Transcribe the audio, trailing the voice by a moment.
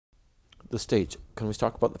The stage. Can we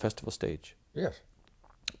talk about the festival stage? Yes.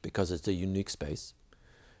 Because it's a unique space.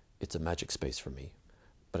 It's a magic space for me,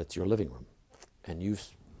 but it's your living room. And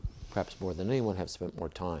you've, perhaps more than anyone, have spent more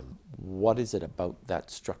time. What is it about that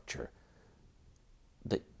structure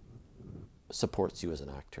that supports you as an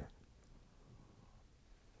actor?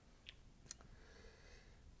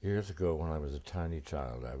 Years ago, when I was a tiny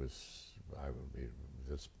child, I would be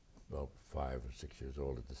just about 5 or 6 years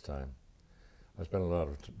old at this time. I spent a lot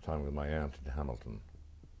of time with my aunt in Hamilton.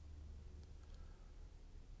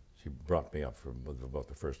 She brought me up for about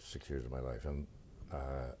the first 6 years of my life, and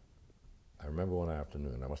I remember one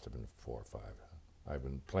afternoon, I must have been 4 or 5, I'd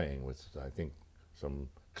been playing with, I think, some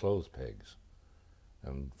clothes pegs,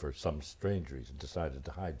 and for some strange reason decided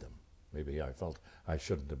to hide them. Maybe I felt I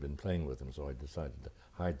shouldn't have been playing with them, so I decided to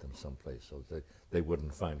hide them someplace so that they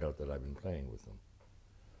wouldn't find out that I'd been playing with them.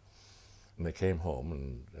 And they came home,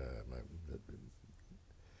 and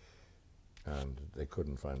they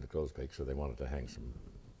couldn't find the clothes peg, so they wanted to hang some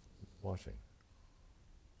washing.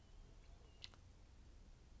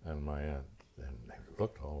 And my aunt, and they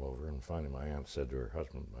looked all over, and finally my aunt said to her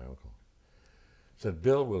husband, my uncle, said,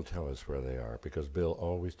 "Bill will tell us where they are, because Bill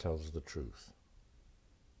always tells the truth."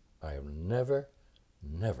 I have never,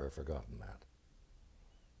 never forgotten that.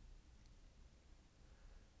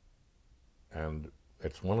 And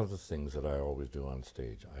it's one of the things that I always do on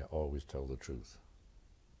stage. I always tell the truth.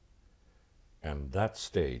 And that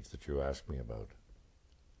stage that you asked me about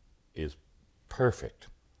is perfect,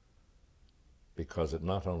 because it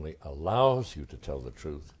not only allows you to tell the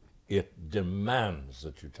truth, it demands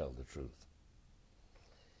that you tell the truth.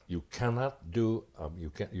 You cannot do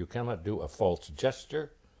you cannot do a false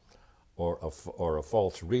gesture, or a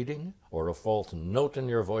false reading, or a false note in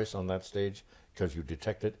your voice on that stage, because you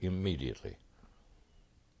detect it immediately.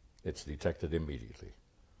 It's detected immediately.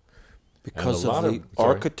 Because of the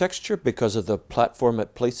architecture, because of the platform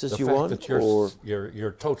it places you on, or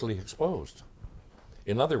you're totally exposed.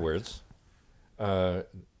 In other words, to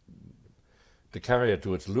carry it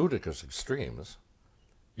to its ludicrous extremes,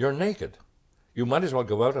 you're naked. You might as well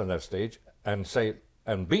go out on that stage and say,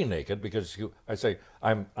 and be naked, because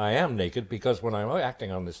I am naked, because when I'm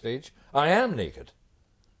acting on the stage, I am naked.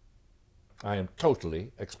 I am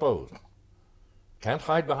totally exposed. Can't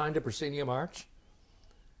hide behind a proscenium arch.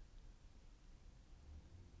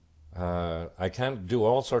 I can't do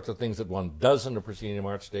all sorts of things that one does on a proscenium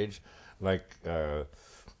arch stage, like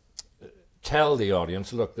tell the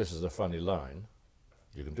audience, look, this is a funny line.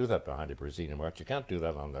 You can do that behind a proscenium arch. You can't do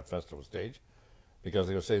that on that festival stage, because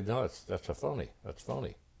they'll say, no, that's phony.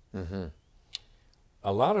 Mm-hmm.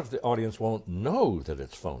 A lot of the audience won't know that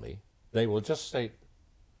it's phony. They will just say,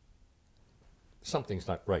 something's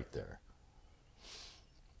not right there.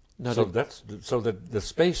 So that the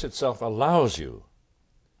space itself allows you,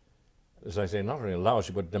 as I say, not only allows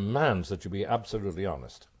you, but demands that you be absolutely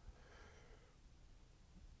honest.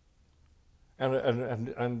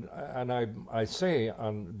 And I say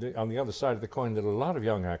on the other side of the coin that a lot of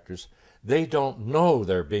young actors, they don't know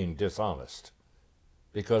they're being dishonest,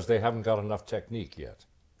 because they haven't got enough technique yet.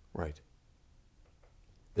 Right.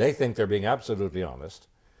 They think they're being absolutely honest,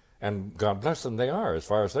 and God bless them, they are, as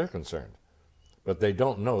far as they're concerned. But they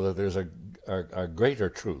don't know that there's a greater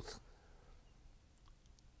truth.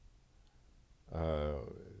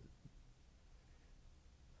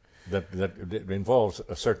 That involves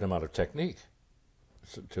a certain amount of technique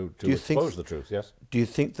to expose the truth, yes? Do you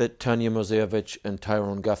think that Tanya Mosevich and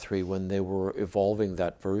Tyrone Guthrie, when they were evolving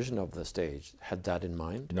that version of the stage, had that in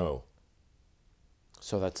mind? No.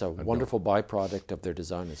 So that's a wonderful byproduct of their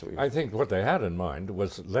design, is what you're saying. I think what they had in mind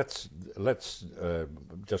was, let's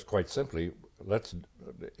just quite simply,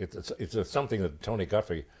 it's something that Tony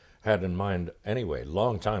Guthrie had in mind anyway,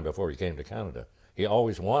 long time before he came to Canada. He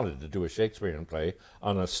always wanted to do a Shakespearean play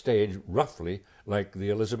on a stage roughly like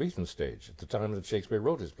the Elizabethan stage at the time that Shakespeare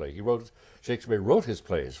wrote his play. Shakespeare wrote his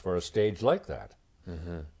plays for a stage like that.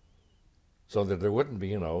 Mm-hmm. So that there wouldn't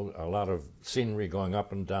be, a lot of scenery going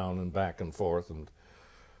up and down and back and forth, and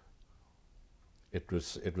it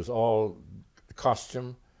was all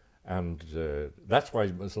costume, and that's why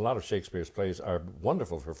a lot of Shakespeare's plays are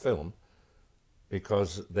wonderful for film,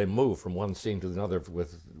 because they move from one scene to another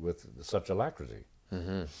with such alacrity.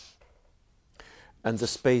 Mm-hmm. And the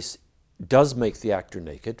space does make the actor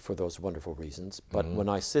naked for those wonderful reasons, but when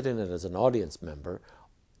I sit in it as an audience member,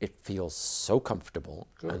 it feels so comfortable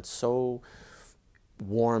and so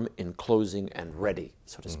warm, enclosing, and ready,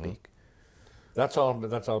 so to speak. That's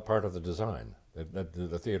all part of the design.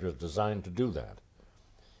 The theater is designed to do that.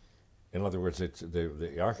 In other words,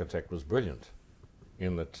 the architect was brilliant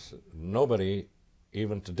in that nobody,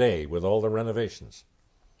 even today, with all the renovations,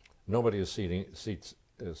 nobody is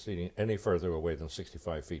seating any further away than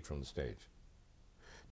 65 feet from the stage.